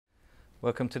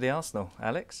Welcome to the Arsenal,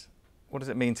 Alex. What does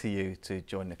it mean to you to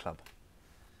join the club?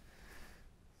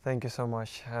 Thank you so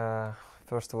much.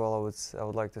 First of all, I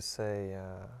would like to say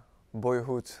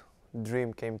boyhood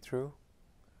dream came true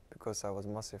because I was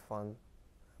massive fan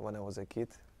when I was a kid.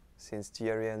 Since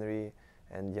Thierry Henry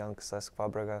and young Cesc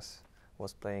Fabregas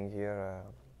was playing here,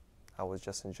 I was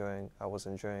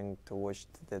enjoying to watch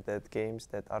that games,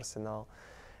 that Arsenal,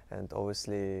 and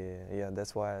obviously, yeah,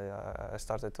 that's why I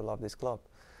started to love this club.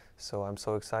 So I'm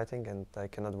so exciting, and I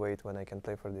cannot wait when I can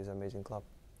play for this amazing club.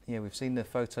 Yeah, we've seen the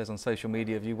photos on social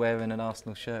media of you wearing an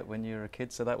Arsenal shirt when you were a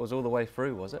kid, so that was all the way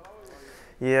through, was it?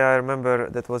 Yeah, I remember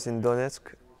that was in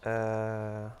Donetsk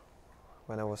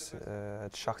when I was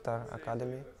at Shakhtar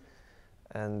Academy,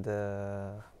 and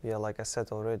yeah, like I said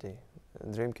already,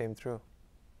 the dream came true.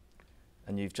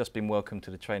 And you've just been welcomed to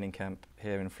the training camp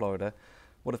here in Florida.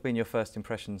 What have been your first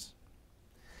impressions?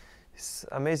 It's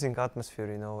amazing atmosphere,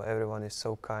 you know, everyone is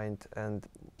so kind and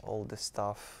all the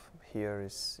staff here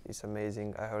is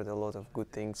amazing. I heard a lot of good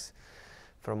things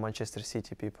from Manchester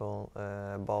City people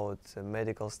about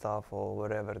medical staff or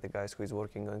whatever, the guys who is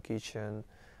working on kitchen,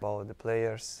 about the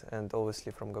players, and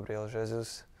obviously from Gabriel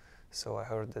Jesus. So I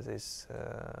heard that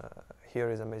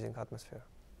here is amazing atmosphere.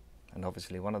 And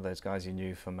obviously one of those guys you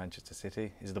knew from Manchester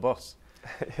City is the boss.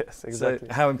 Yes, exactly.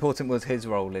 So how important was his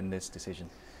role in this decision?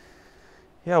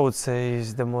 Yeah, I would say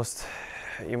it's the most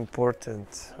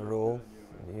important role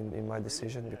in my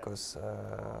decision because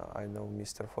I know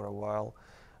Mister for a while.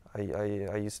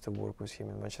 I used to work with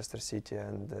him in Manchester City,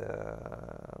 and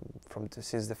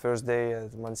since the first day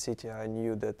at Man City, I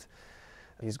knew that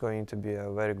he's going to be a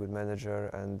very good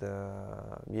manager, and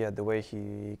yeah, the way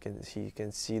he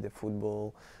can see the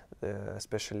football,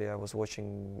 especially I was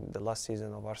watching the last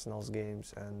season of Arsenal's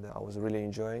games, and I was really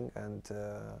enjoying, and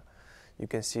you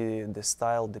can see the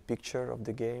style, the picture of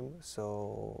the game,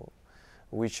 so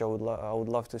which I would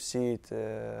love to see it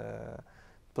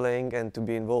playing and to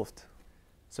be involved.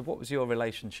 So what was your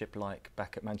relationship like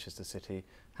back at Manchester City?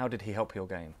 How did he help your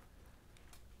game?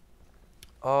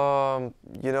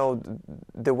 You know,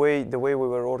 the way we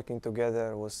were working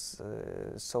together was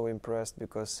so impressed,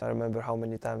 because I remember how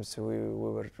many times we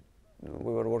were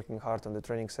working hard on the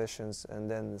training sessions, and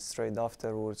then straight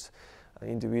afterwards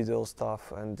individual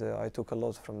stuff, and I took a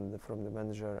lot from the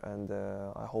manager, and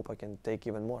I hope I can take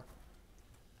even more.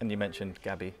 And you mentioned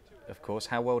Gabby, of course.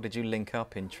 How well did you link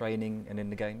up in training and in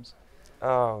the games?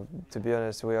 To be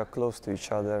honest, we are close to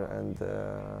each other, and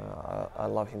I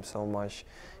love him so much.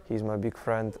 He's my big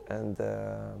friend, and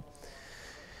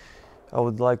I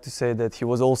would like to say that he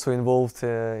was also involved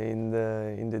in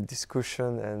the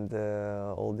discussion and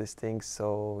all these things.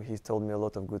 So he told me a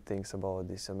lot of good things about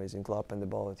this amazing club and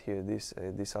about here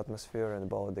this atmosphere and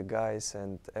about the guys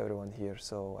and everyone here.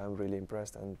 So I'm really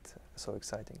impressed and so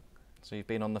exciting. So you've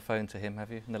been on the phone to him,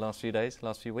 have you, in the last few days,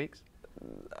 last few weeks?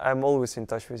 I'm always in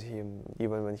touch with him,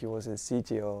 even when he was in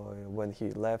City or when he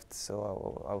left.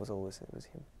 So I was always with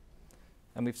him.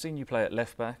 And we've seen you play at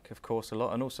left back, of course, a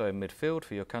lot, and also in midfield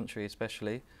for your country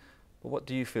especially. But what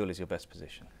do you feel is your best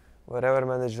position? Whatever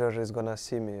manager is gonna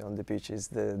see me on the pitch is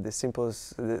the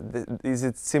simplest. Is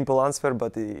it simple answer,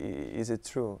 but is it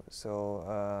true?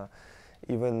 So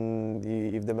even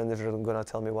if the manager is gonna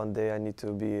tell me one day I need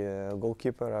to be a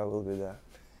goalkeeper, I will be there.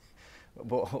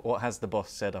 What has the boss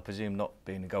said? I presume not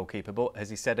being a goalkeeper, but has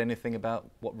he said anything about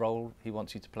what role he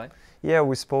wants you to play? Yeah,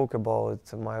 we spoke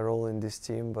about my role in this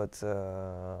team, but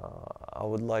I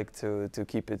would like to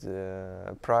keep it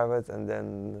private, and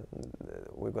then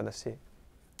we're gonna see.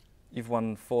 You've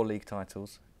won 4 league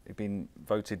titles. You've been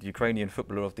voted Ukrainian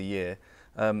Footballer of the Year.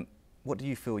 What do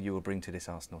you feel you will bring to this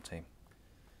Arsenal team?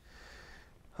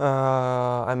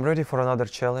 I'm ready for another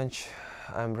challenge.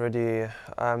 I'm ready.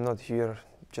 I'm not here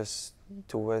just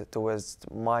to waste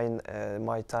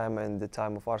my time and the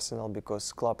time of Arsenal,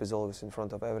 because club is always in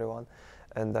front of everyone,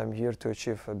 and I'm here to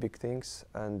achieve big things,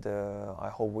 and I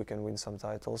hope we can win some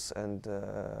titles, and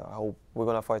I hope we're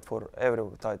gonna fight for every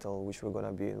title which we're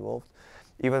gonna be involved.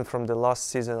 Even from the last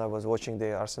season, I was watching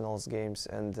the Arsenal's games,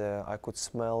 and I could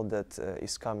smell that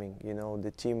it's coming. You know,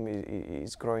 the team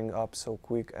is growing up so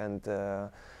quick, and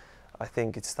I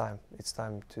think it's time. It's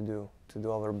time to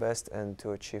do our best and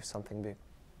to achieve something big.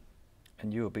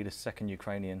 And you will be the second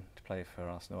Ukrainian to play for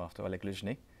Arsenal after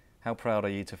Oleksandr. How proud are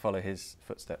you to follow his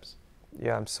footsteps?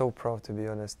 Yeah, I'm so proud, to be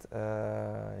honest.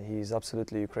 He's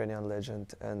absolutely Ukrainian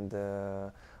legend, and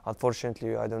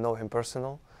unfortunately I don't know him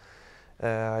personal.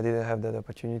 I didn't have that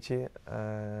opportunity,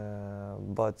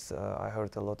 but I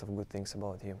heard a lot of good things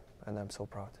about him, and I'm so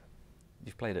proud.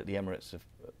 You've played at the Emirates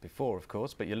before, of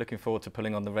course, but you're looking forward to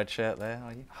pulling on the red shirt there,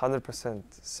 are you? 100%.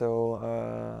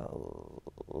 So,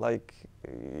 like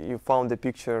you found the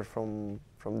picture from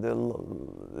I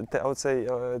would say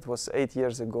it was 8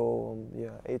 years ago. Yeah,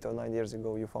 8 or 9 years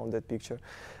ago. You found that picture,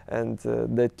 and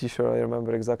that T-shirt. I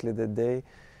remember exactly that day.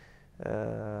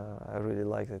 I really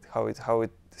liked it. How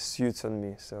it suits on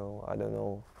me. So I don't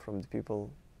know from the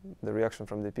people, the reaction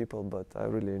from the people, but I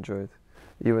really enjoy it.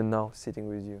 Even now, sitting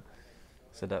with you.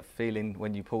 So that feeling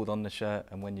when you pulled on the shirt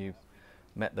and when you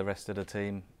met the rest of the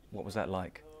team, what was that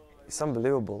like? It's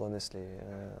unbelievable, honestly.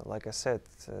 Like I said,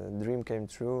 dream came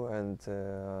true, and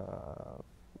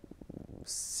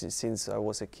since I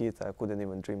was a kid, I couldn't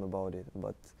even dream about it.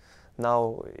 But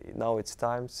now it's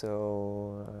time,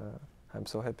 so I'm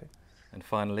so happy. And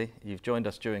finally, you've joined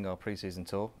us during our pre-season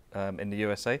tour in the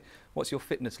USA. What's your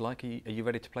fitness like? Are you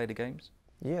ready to play the games?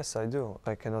 Yes, I do.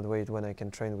 I cannot wait when I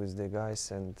can train with the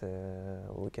guys and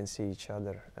we can see each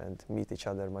other and meet each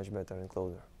other much better and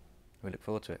closer. We look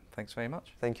forward to it. Thanks very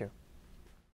much. Thank you.